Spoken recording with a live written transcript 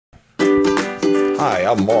Hi,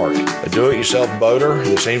 I'm Mark, a do-it-yourself boater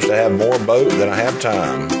that seems to have more boat than I have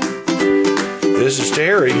time. This is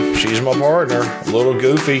Terry. She's my partner, a little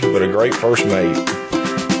goofy, but a great first mate.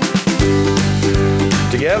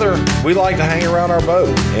 Together, we like to hang around our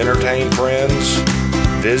boat, entertain friends,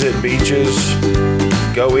 visit beaches,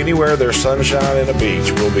 go anywhere there's sunshine and a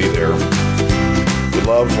beach, we'll be there. We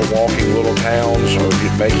love walking little towns or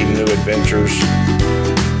making new adventures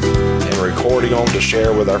and recording them to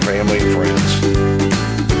share with our family and friends.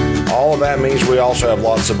 All of that means we also have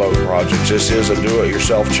lots of boat projects. This is a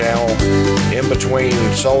do-it-yourself channel. In between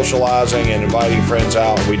socializing and inviting friends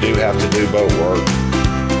out, we do have to do boat work.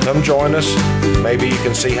 Come join us. Maybe you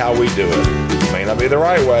can see how we do it. May not be the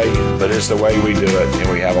right way, but it's the way we do it, and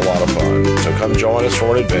we have a lot of fun. So come join us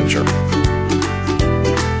for an adventure.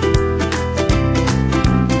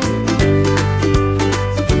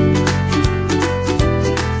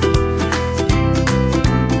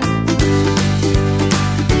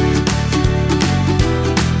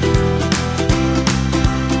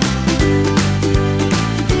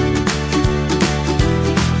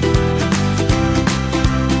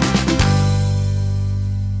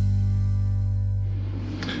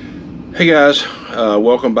 Hey guys,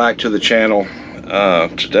 welcome back to the channel.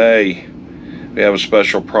 Today we have a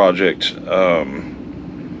special project.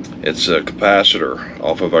 It's a capacitor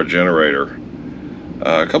off of our generator.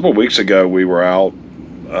 A couple of weeks ago we were out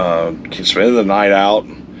spending the night out.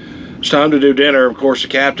 It's time to do dinner. Of course, the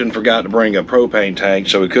captain forgot to bring a propane tank,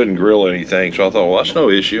 so we couldn't grill anything. So I thought, well, that's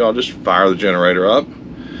no issue. I'll just fire the generator up.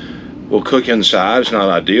 We'll cook inside. It's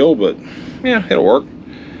not ideal, but yeah, it'll work.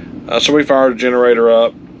 So we fired the generator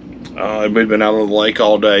up. We'd been out on the lake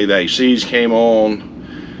all day. The ACs came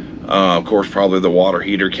on. Of course, probably the water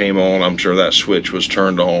heater came on. I'm sure that switch was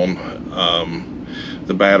turned on.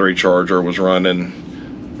 The battery charger was running.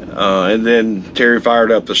 And then Terry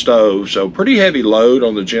fired up the stove. So pretty heavy load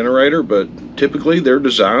on the generator, but typically they're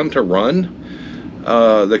designed to run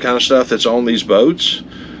the kind of stuff that's on these boats.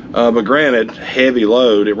 But granted, heavy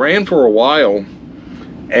load. It ran for a while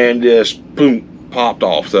and just boom, popped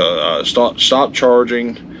off. The stopped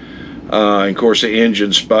charging. And of course the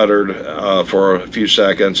engine sputtered for a few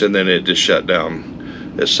seconds, and then it just shut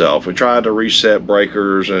down itself. We tried to reset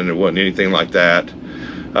breakers and it wasn't anything like that,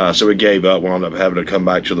 so we gave up. We ended up having to come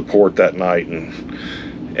back to the port that night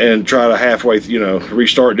and try to halfway,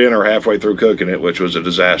 restart dinner halfway through cooking it, which was a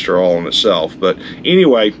disaster all in itself. But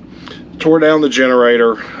anyway, tore down the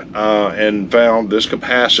generator and found this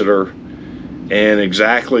capacitor in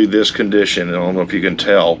exactly this condition. I don't know if you can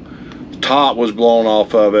tell. Top was blown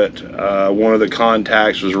off of it. One of the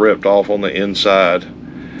contacts was ripped off on the inside,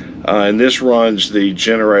 and this runs the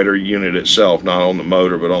generator unit itself, not on the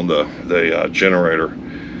motor but on the generator.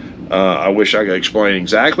 I wish I could explain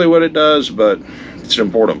exactly what it does, but it's an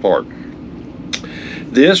important part.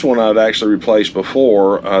 This one I've actually replaced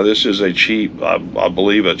before. This is a cheap, I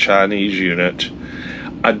believe, a Chinese unit.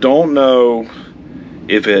 I don't know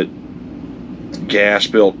if gas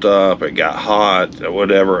built up, it got hot or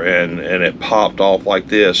whatever, and it popped off like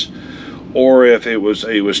this, or if it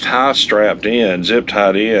was tie strapped in, zip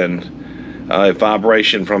tied in, a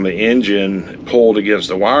vibration from the engine pulled against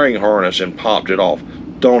the wiring harness and popped it off.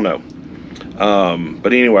 Don't know.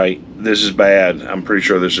 But anyway, this is bad. I'm pretty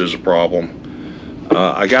sure this is a problem.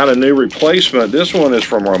 I got a new replacement. This one is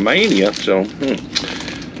from Romania, so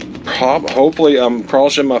hopefully, I'm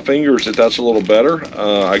crossing my fingers that that's a little better.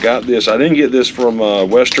 I got this. I didn't get this from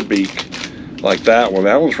Westerbeke like that one.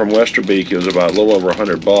 That one's from Westerbeke. It was about a little over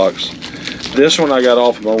 $100. This one I got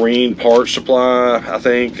off Marine Parts Supply, I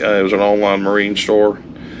think. It was an online marine store.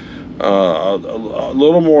 A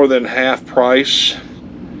little more than half price,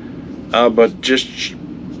 but just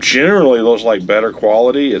generally looks like better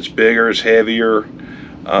quality. It's bigger, it's heavier.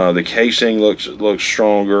 The casing looks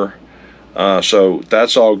stronger. So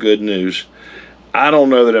that's all good news. I don't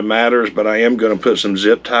know that it matters, but I am going to put some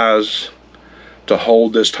zip ties to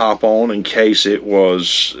hold this top on in case it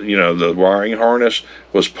was, the wiring harness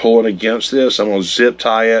was pulling against this. I'm going to zip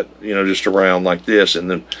tie it, just around like this, and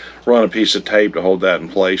then run a piece of tape to hold that in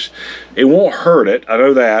place. It won't hurt it. I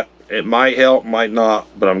know that. It might help, might not,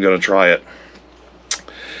 but I'm going to try it.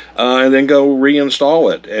 And then go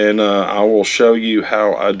reinstall it, and I will show you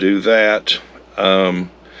how I do that.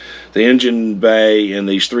 The engine bay in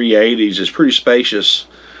these 380s is pretty spacious,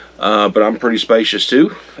 but I'm pretty spacious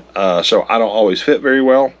too, so I don't always fit very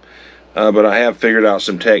well, but I have figured out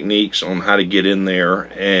some techniques on how to get in there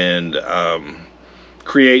and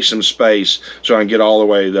create some space so I can get all the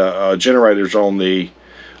way. The generators on the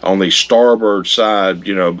on the starboard side,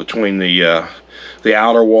 you know, between the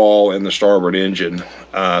outer wall and the starboard engine.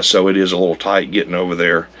 So it is a little tight getting over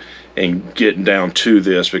there and getting down to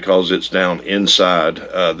this because it's down inside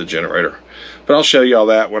the generator. But I'll show you all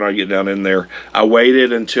that when I get down in there. I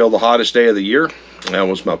waited until the hottest day of the year. That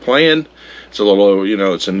was my plan. It's a little, you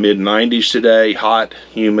know, it's in mid-90s today, hot,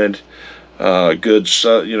 humid, good,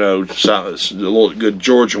 you know, a little good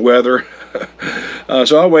Georgia weather.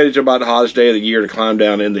 So I waited till about the hottest day of the year to climb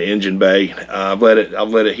down in the engine bay. I've let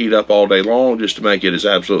it heat up all day long just to make it as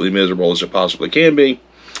absolutely miserable as it possibly can be.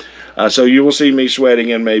 So you will see me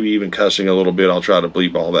sweating and maybe even cussing a little bit. I'll try to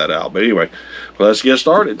bleep all that out. But anyway, let's get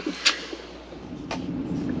started.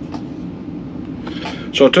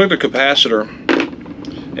 So I took the capacitor,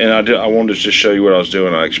 and I wanted to just show you what I was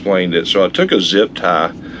doing. I explained it. So I took a zip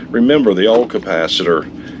tie. Remember the old capacitor,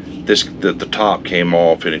 the top came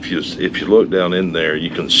off, and if you look down in there, you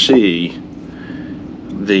can see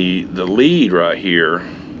the lead right here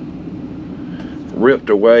ripped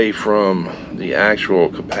away from the actual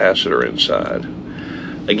capacitor inside.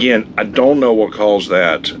 Again, I don't know what caused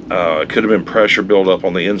that. It could have been pressure buildup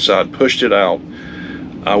on the inside, pushed it out.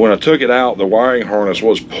 When I took it out, the wiring harness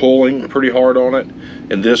was pulling pretty hard on it,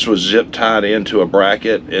 and this was zip tied into a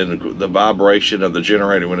bracket, and the vibration of the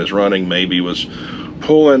generator when it's running maybe was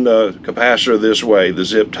pulling the capacitor this way. The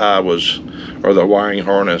zip tie was, or the wiring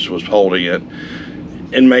harness was holding it,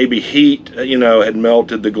 and maybe heat, you know, had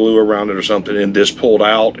melted the glue around it or something, and this pulled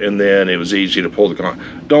out, and then it was easy to pull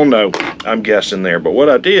the don't know, I'm guessing there. But what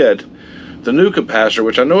I did, the new capacitor,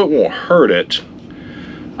 which I know it won't hurt it,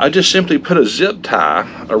 I just simply put a zip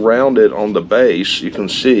tie around it on the base, you can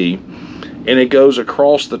see, and it goes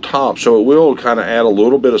across the top, so it will kind of add a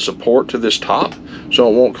little bit of support to this top so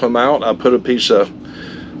it won't come out. I put a piece of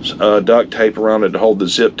duct tape around it to hold the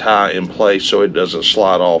zip tie in place so it doesn't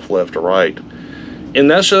slide off left or right. And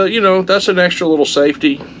that's you know, that's an extra little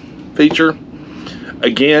safety feature.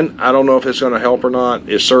 Again, I don't know if it's going to help or not.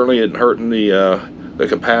 It certainly isn't hurting the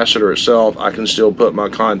capacitor itself. I can still put my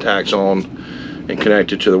contacts on and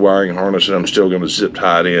connect it to the wiring harness, and I'm still going to zip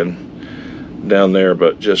tie it in down there.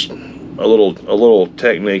 But just a little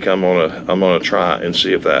technique I'm gonna try and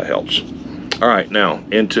see if that helps. All right, now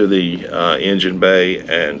into the engine bay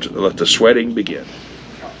and let the sweating begin.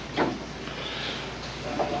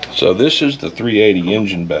 So this is the 380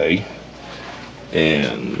 engine bay,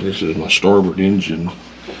 and this is my starboard engine.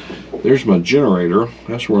 There's my generator.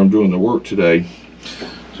 That's where I'm doing the work today.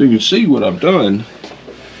 So you can see what I've done.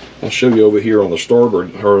 I'll show you over here on the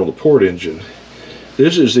starboard, or on the port engine.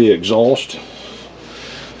 This is the exhaust.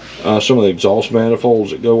 Some of the exhaust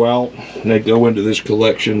manifolds that go out, and they go into this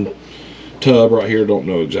collection tub right here. Don't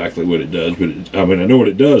know exactly what it does, but I mean, I know what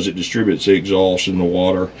it does. It distributes the exhaust in the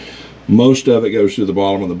water. Most of it goes to the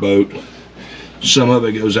bottom of the boat. Some of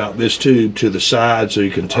it goes out this tube to the side so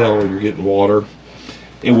you can tell you're getting water.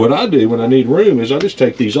 And what I do when I need room is I just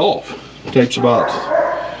take these off. It takes about,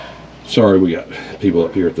 sorry, we got people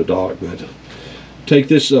up here at the dock, but take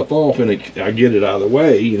this stuff off and I get it out of the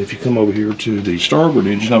way. And if you come over here to the starboard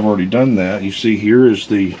engine, I've already done that. You see here is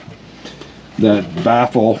that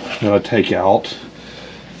baffle that I take out.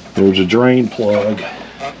 There's a drain plug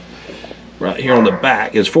right here on the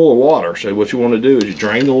back. It's full of water, so what you want to do is you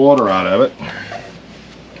drain the water out of it.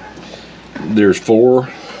 There's 4,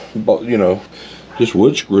 you know, just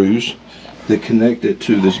wood screws that connect it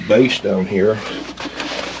to this base down here.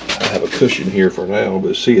 I have a cushion here for now,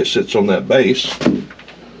 but see, it sits on that base.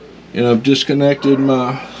 And I've disconnected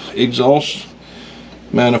my exhaust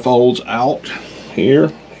manifolds out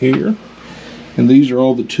here, and these are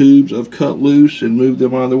all the tubes I've cut loose and moved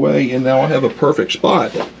them out of the way, and now I have a perfect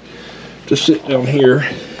spot to sit down here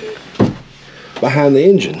behind the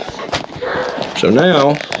engine. So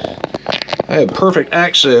now I have perfect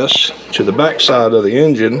access to the back side of the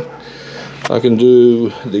engine. I can do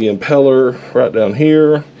the impeller right down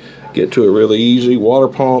here, get to it really easy, water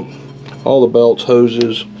pump, all the belts,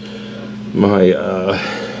 hoses, my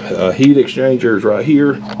heat exchangers right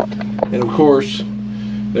here, and of course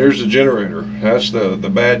there's the generator. That's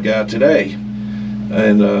the bad guy today.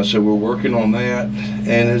 And so we're working on that,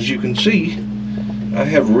 and as you can see, I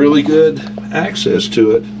have really good access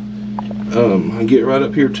to it. I can get right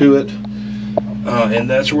up here to it, and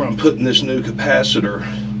that's where I'm putting this new capacitor.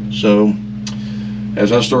 So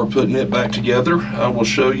as I start putting it back together, I will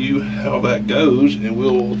show you how that goes, and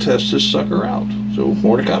we'll test this sucker out. So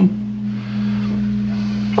more to come.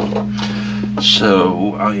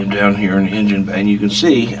 So I am down here in the engine bay, and you can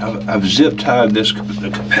see I've zip tied the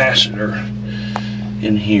capacitor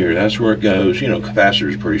in here. That's where it goes. You know, capacitor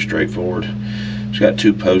is pretty straightforward. It's got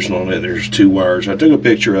 2 posts on it. There's 2 wires. I took a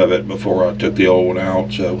picture of it before I took the old one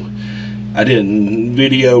out, so I didn't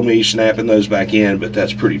video me snapping those back in, but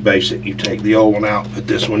that's pretty basic. You take the old one out, put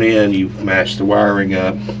this one in, you match the wiring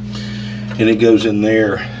up, and it goes in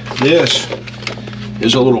there. This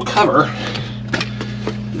is a little cover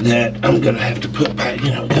that I'm gonna have to put back,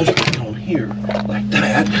 it goes back on here like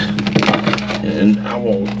that, and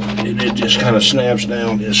it just kind of snaps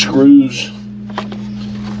down. It screws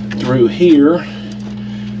through here.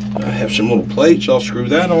 I have some little plates, I'll screw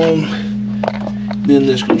that on. Then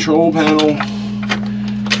this control panel,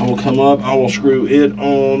 I will come up, I will screw it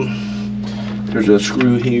on. There's a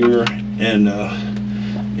screw here and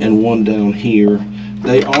one down here.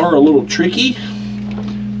 They are a little tricky,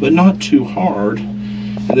 but not too hard.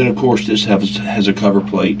 And then of course this has a cover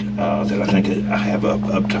plate that I think I have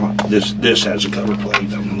up top. This has a cover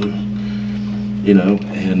plate, and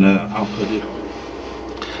I'll put it on.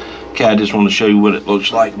 Okay, I just want to show you what it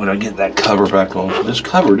looks like when I get that cover back on. So this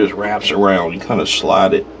cover just wraps around. You kind of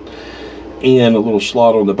slide it in, a little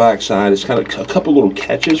slot on the back side. It's kind of a couple little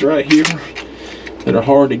catches right here that are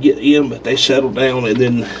hard to get in, but they settle down, and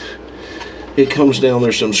then it comes down.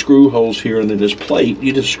 There's some screw holes here, and then this plate,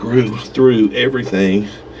 you just screw through everything,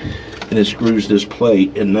 and it screws this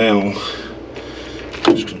plate. And now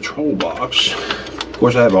this control box, of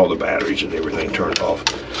course I have all the batteries and everything turned off,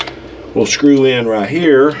 will screw in right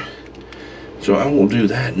here. So I will do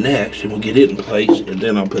that next, and we'll get it in place, and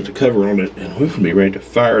then I'll put the cover on it, and we're gonna be ready to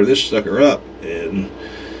fire this sucker up. And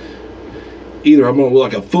either I'm gonna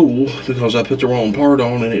look like a fool because I put the wrong part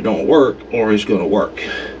on and it don't work, or it's gonna work.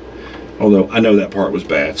 Although I know that part was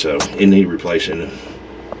bad, so it needed replacing at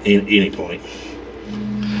any point.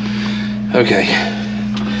 Okay,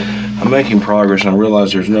 I'm making progress, and I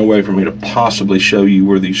realize there's no way for me to possibly show you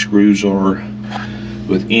where these screws are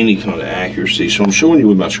with any kind of accuracy, so I'm showing you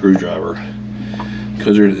with my screwdriver,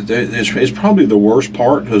 because it's probably the worst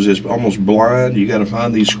part, because it's almost blind. You got to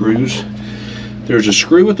find these screws. There's a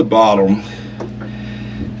screw at the bottom.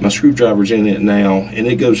 My screwdriver's in it now, and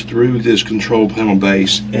it goes through this control panel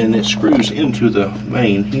base, and it screws into the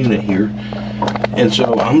main unit here. And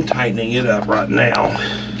so I'm tightening it up right now,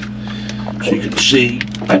 so you can see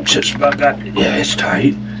I just about got it. Yeah, it's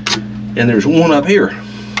tight. And there's one up here,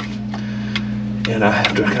 and I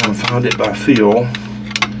have to kind of find it by feel.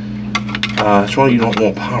 That's why you don't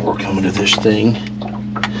want power coming to this thing,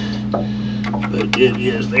 but it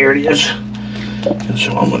is. There it is. And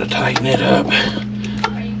so I'm going to tighten it up.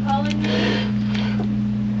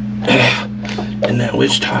 And now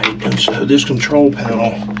it's tight, and so this control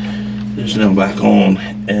panel is now back on,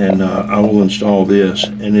 and I will install this,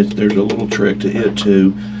 and there's a little trick to it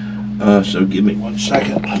too, so give me 1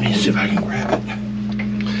 second. Let me see if I can grab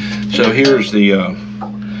it. So here's the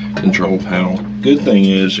control panel. Good thing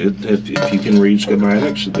is, if you can read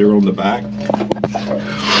schematics, they're on the back.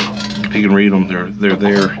 If you can read them, they're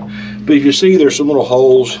there. But you can see there's some little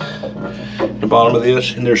holes at the bottom of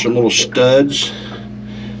this, and there's some little studs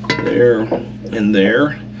there and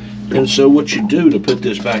there. And so what you do to put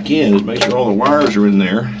this back in is make sure all the wires are in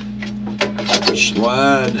there.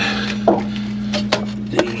 Slide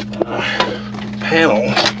the panel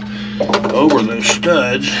over those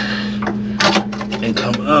studs and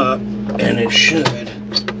come up, and it should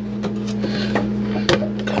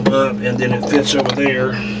come up, and then it fits over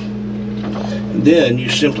there. And then you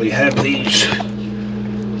simply have these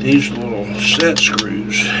little set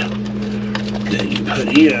screws that you put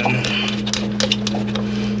in.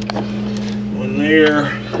 One there,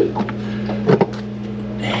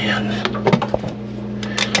 and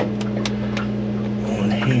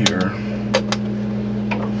one here.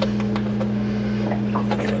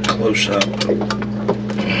 Get a close up.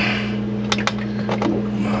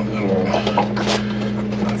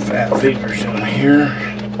 My fat fingers on here.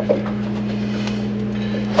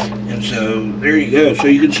 And so there you go. So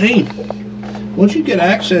you can see, once you get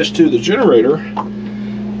access to the generator,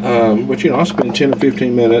 which I spend 10 or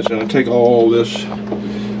 15 minutes, and I take all this.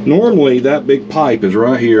 Normally that big pipe is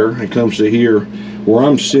right here. It comes to here. Where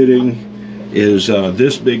I'm sitting is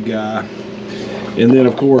this big guy, and then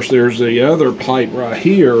of course there's the other pipe right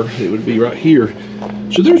here. It would be right here.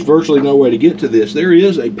 So there's virtually no way to get to this. There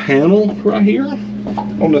is a panel right here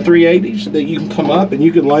on the 380s that you can come up and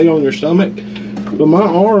you can lay on your stomach, but my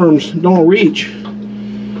arms don't reach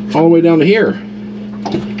all the way down to here.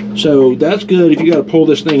 So that's good if you got to pull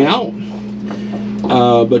this thing out,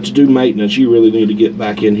 but to do maintenance you really need to get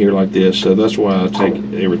back in here like this. So that's why I take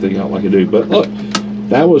everything out like I do. But look,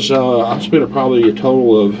 that was I spent probably a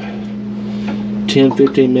total of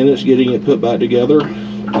 10-15 minutes getting it put back together.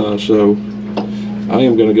 So I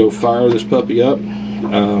am going to go fire this puppy up,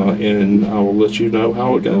 and I will let you know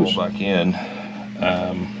how it goes. Back in.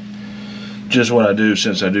 Just what I do,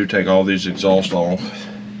 since I do take all these exhausts off,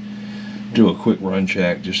 do a quick run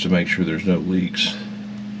check just to make sure there's no leaks.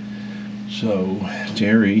 So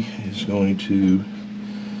Terry is going to,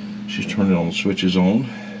 she's turning all the switches on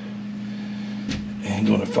and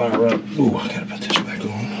going to fire up. Ooh, I gotta put this back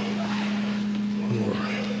on.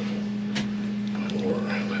 More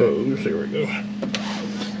hose, there we go.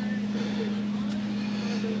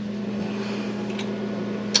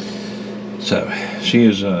 So she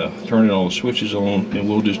is turning all the switches on, and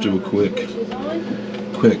we'll just do a quick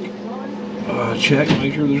check,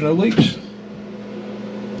 make sure there's no leaks.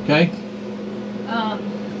 Okay?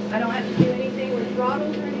 I don't have to do anything with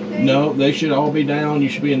throttles or anything? No, they should all be down. You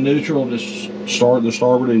should be in neutral. Just start the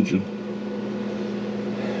starboard engine.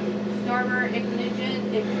 Starboard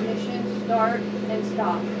ignition, start and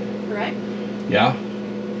stop, correct? Yeah?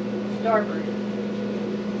 Starboard.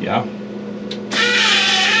 Yeah.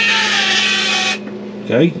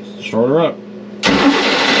 Okay, start her up.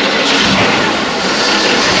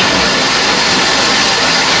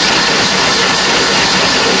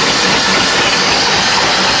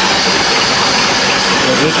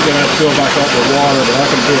 This is going to have to fill back up with water, but I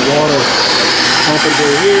can put water pumping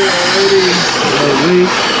through here already. No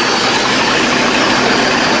leaks.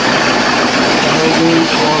 No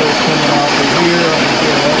leaks. Water's coming out through here. I can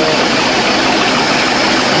feel that.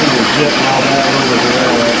 I need to zip all that over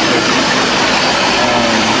there.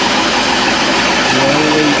 No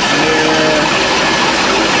leaks there.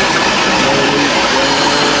 No leaks there.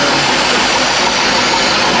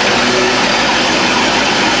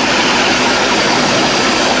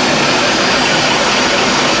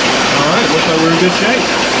 Looks like we're in good shape.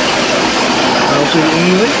 I don't see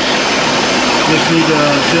any leaks. Just need to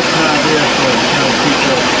zip tie this so it kind of keeps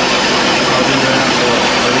up. I'll do that. So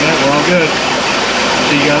yeah, we're all good.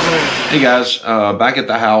 See you guys later. Hey guys, back at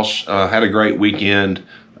the house. Had a great weekend.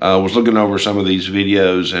 Was looking over some of these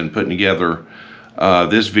videos and putting together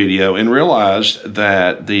this video, and realized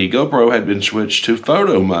that the GoPro had been switched to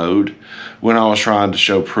photo mode when I was trying to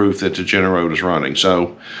show proof that the generator is running.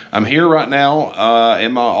 So I'm here right now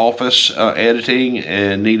in my office editing,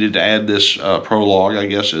 and needed to add this prologue, I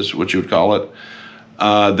guess is what you would call it,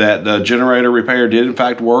 that the generator repair did in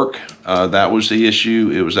fact work. That was the issue.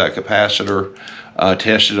 It was that capacitor.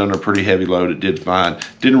 Tested under pretty heavy load. It did fine.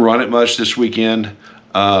 Didn't run it much this weekend.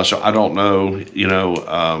 So I don't know, you know,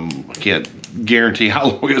 I can't guarantee how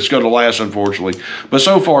long it's going to last, unfortunately. But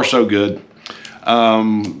so far, so good.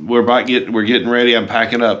 We're getting ready. I'm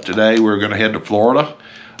packing up today. We're going to head to Florida.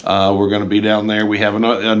 We're going to be down there. We have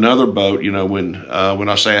another boat. You know, when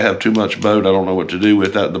I say I have too much boat, I don't know what to do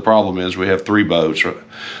with that. The problem is we have 3 boats. So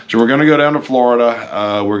we're going to go down to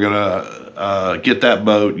Florida. We're going to get that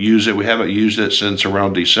boat, use it. We haven't used it since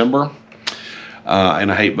around December.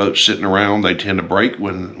 And I hate boats sitting around. They tend to break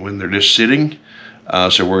when they're just sitting.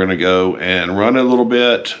 So we're going to go and run it a little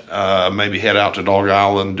bit, maybe head out to Dog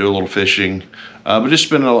Island, do a little fishing, but just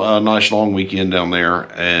spend a nice long weekend down there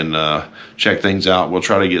and check things out. We'll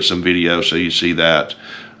try to get some video so you see that.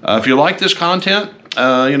 If you like this content,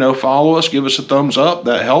 you know, follow us, give us a thumbs up.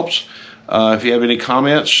 That helps. If you have any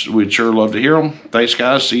comments, we'd sure love to hear them. Thanks,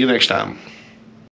 guys. See you next time.